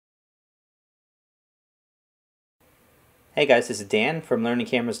Hey guys, this is Dan from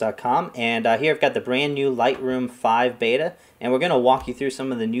learningcameras.com, and here I've got the brand new Lightroom 5 beta, and we're going to walk you through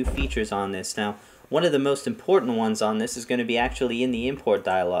some of the new features on this. Now, one of the most important ones on this is going to be actually in the import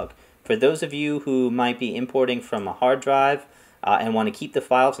dialog. For those of you who might be importing from a hard drive and want to keep the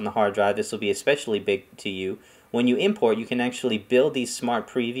files on the hard drive, this will be especially big to you. When you import, you can actually build these smart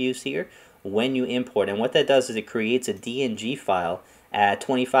previews here when you import, and what that does is it creates a DNG file at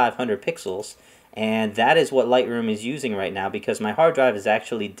 2500 pixels. And that is what Lightroom is using right now because my hard drive is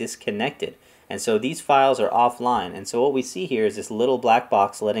actually disconnected. And so these files are offline. And so what we see here is this little black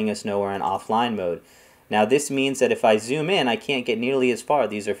box letting us know we're in offline mode. Now this means that if I zoom in, I can't get nearly as far.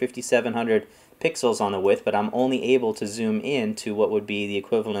 These are 5700 pixels on the width, but I'm only able to zoom in to what would be the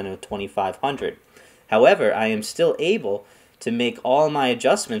equivalent of 2500. However, I am still able to make all my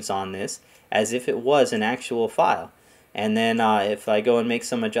adjustments on this as if it was an actual file. And then if I go and make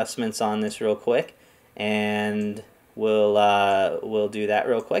some adjustments on this real quick, and we'll do that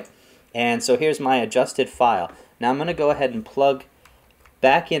real quick. And so here's my adjusted file. Now I'm going to go ahead and plug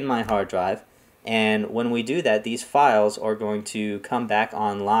back in my hard drive, and when we do that, these files are going to come back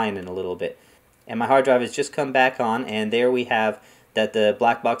online in a little bit. And my hard drive has just come back on, and there we have that the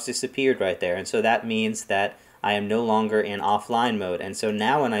black box disappeared right there. And so that means that I am no longer in offline mode. And so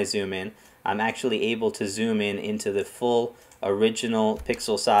now when I zoom in, I'm actually able to zoom in into the full original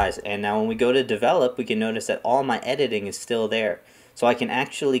pixel size. And now when we go to develop, we can notice that all my editing is still there. So I can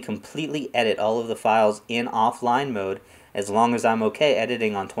actually completely edit all of the files in offline mode as long as I'm okay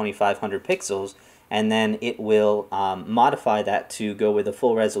editing on 2500 pixels, and then it will modify that to go with the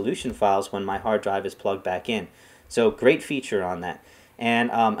full resolution files when my hard drive is plugged back in. So great feature on that.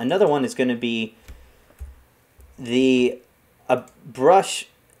 And another one is going to be a brush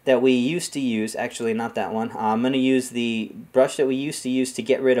that we used to use, actually not that one. I'm going to use the brush that we used to use to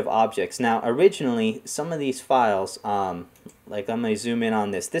get rid of objects. Now originally some of these files, like I'm going to zoom in on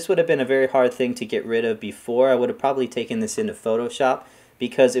this, this would have been a very hard thing to get rid of before. I would have probably taken this into Photoshop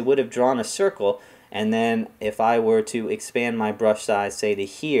because it would have drawn a circle, and then if I were to expand my brush size, say to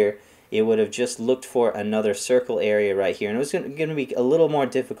here, it would have just looked for another circle area right here, and it was going to be a little more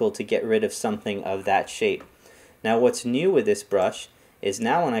difficult to get rid of something of that shape. Now what's new with this brush is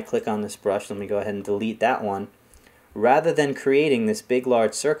now when I click on this brush, let me go ahead and delete that one, rather than creating this big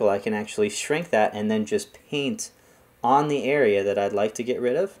large circle, I can actually shrink that and then just paint on the area that I'd like to get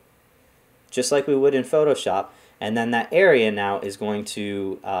rid of, just like we would in Photoshop, and then that area now is going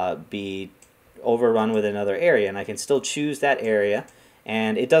to be overrun with another area, and I can still choose that area,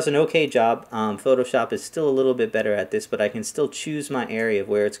 and it does an okay job. Photoshop is still a little bit better at this, but I can still choose my area of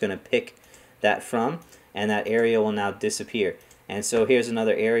where it's going to pick that from, and that area will now disappear. And so here's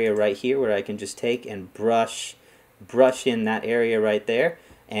another area right here where I can just take and brush in that area right there,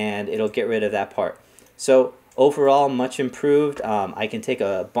 and it'll get rid of that part. So overall, much improved. I can take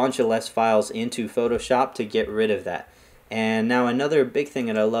a bunch of less files into Photoshop to get rid of that. And now another big thing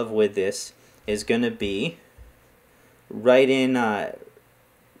that I love with this is going to be right in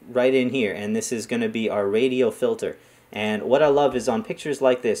here, and this is going to be our Radial Filter. And what I love is on pictures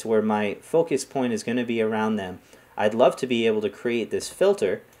like this where my focus point is going to be around them, I'd love to be able to create this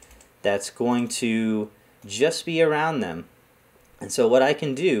filter that's going to just be around them. And so what I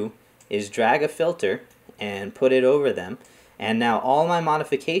can do is drag a filter and put it over them, and now all my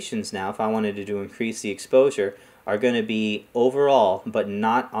modifications now, if I wanted to increase the exposure, are going to be overall but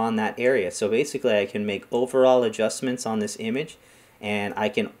not on that area. So basically I can make overall adjustments on this image, and I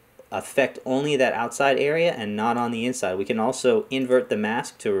can affect only that outside area and not on the inside. We can also invert the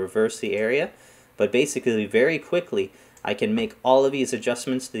mask to reverse the area, but basically very quickly I can make all of these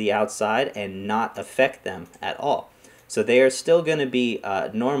adjustments to the outside and not affect them at all. So they are still going to be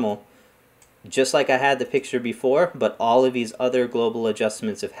normal, just like I had the picture before, but all of these other global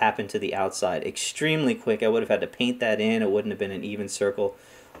adjustments have happened to the outside extremely quick. I would have had to paint that in. It wouldn't have been an even circle.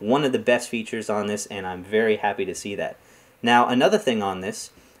 One of the best features on this, and I'm very happy to see that. Now another thing on this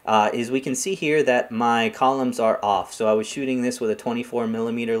is we can see here that my columns are off. So I was shooting this with a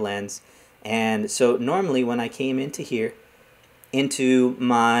 24mm lens, and so normally when I came into here, into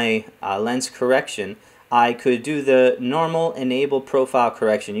my lens correction, I could do the normal enable profile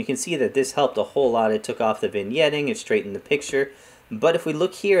correction. You can see that this helped a whole lot. It took off the vignetting, it straightened the picture. But if we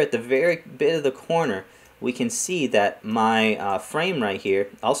look here at the very bit of the corner, we can see that my frame right here,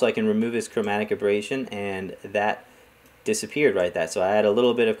 also I can remove this chromatic abrasion, and that disappeared right there. So I had a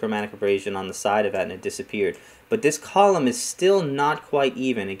little bit of chromatic abrasion on the side of that and it disappeared. But this column is still not quite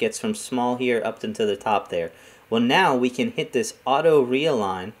even. It gets from small here up into the top there. Well, now we can hit this auto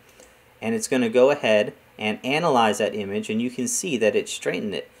realign, and it's going to go ahead and analyze that image, and you can see that it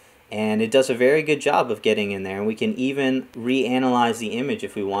straightened it. and it does a very good job of getting in there, and we can even reanalyze the image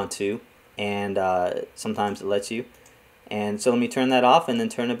if we want to, and sometimes it lets you. And so let me turn that off and then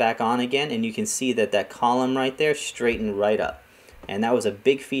turn it back on again, and you can see that that column right there straightened right up, and that was a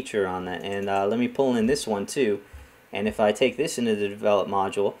big feature on that. And let me pull in this one too, and if I take this into the develop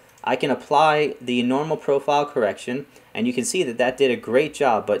module, I can apply the normal profile correction, and you can see that that did a great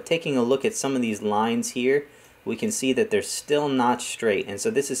job. But taking a look at some of these lines here, we can see that they're still not straight, and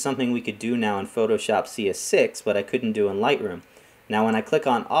so this is something we could do now in Photoshop CS6, but I couldn't do in Lightroom. Now when I click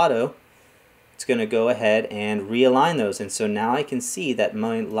on Auto, it's going to go ahead and realign those, and so now I can see that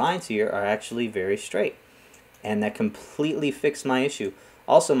my lines here are actually very straight, and that completely fixed my issue.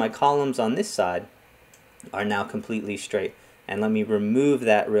 Also, my columns on this side are now completely straight, and let me remove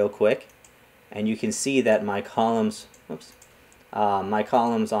that real quick, and you can see that my columns, my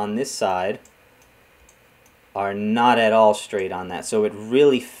columns on this side are not at all straight on that, so it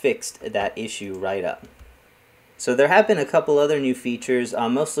really fixed that issue right up. So there have been a couple other new features,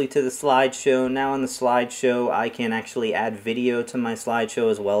 mostly to the slideshow. Now in the slideshow, I can actually add video to my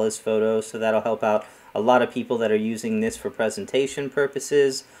slideshow as well as photos, so that'll help out a lot of people that are using this for presentation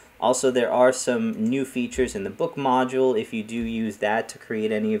purposes. Also, there are some new features in the book module if you do use that to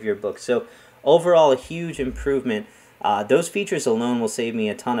create any of your books. So overall, a huge improvement. Those features alone will save me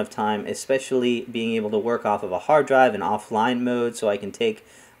a ton of time, especially being able to work off of a hard drive in offline mode, so I can take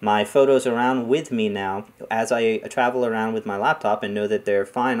my photos around with me now as I travel around with my laptop and know that they're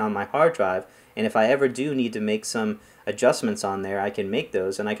fine on my hard drive. And if I ever do need to make some adjustments on there, I can make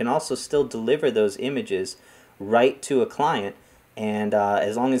those, and I can also still deliver those images right to a client. And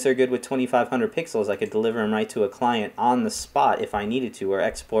as long as they're good with 2500 pixels, I could deliver them right to a client on the spot if I needed to, or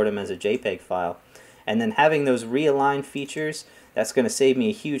export them as a JPEG file. And then having those realigned features, that's going to save me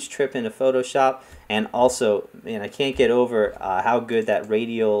a huge trip into Photoshop. And also, man, I can't get over how good that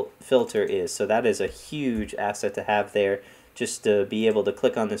Radial Filter is. So that is a huge asset to have there, just to be able to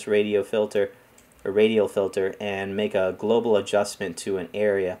click on this Radial Filter and make a global adjustment to an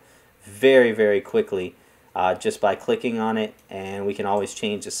area very, very quickly, just by clicking on it. And we can always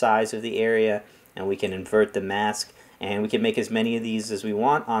change the size of the area, and we can invert the mask. And we can make as many of these as we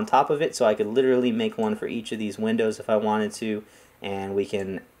want on top of it, so I could literally make one for each of these windows if I wanted to, and we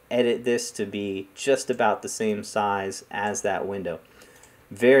can edit this to be just about the same size as that window.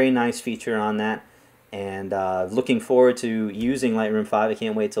 Very nice feature on that, and looking forward to using Lightroom 5. I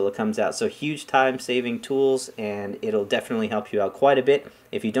can't wait till it comes out. So huge time-saving tools, and it'll definitely help you out quite a bit.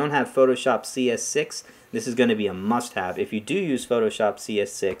 If you don't have Photoshop CS6, this is going to be a must-have. If you do use Photoshop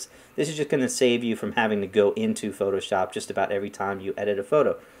CS6, this is just going to save you from having to go into Photoshop just about every time you edit a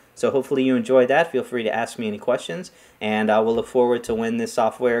photo. So hopefully you enjoyed that. Feel free to ask me any questions, and I will look forward to when this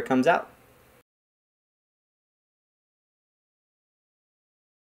software comes out.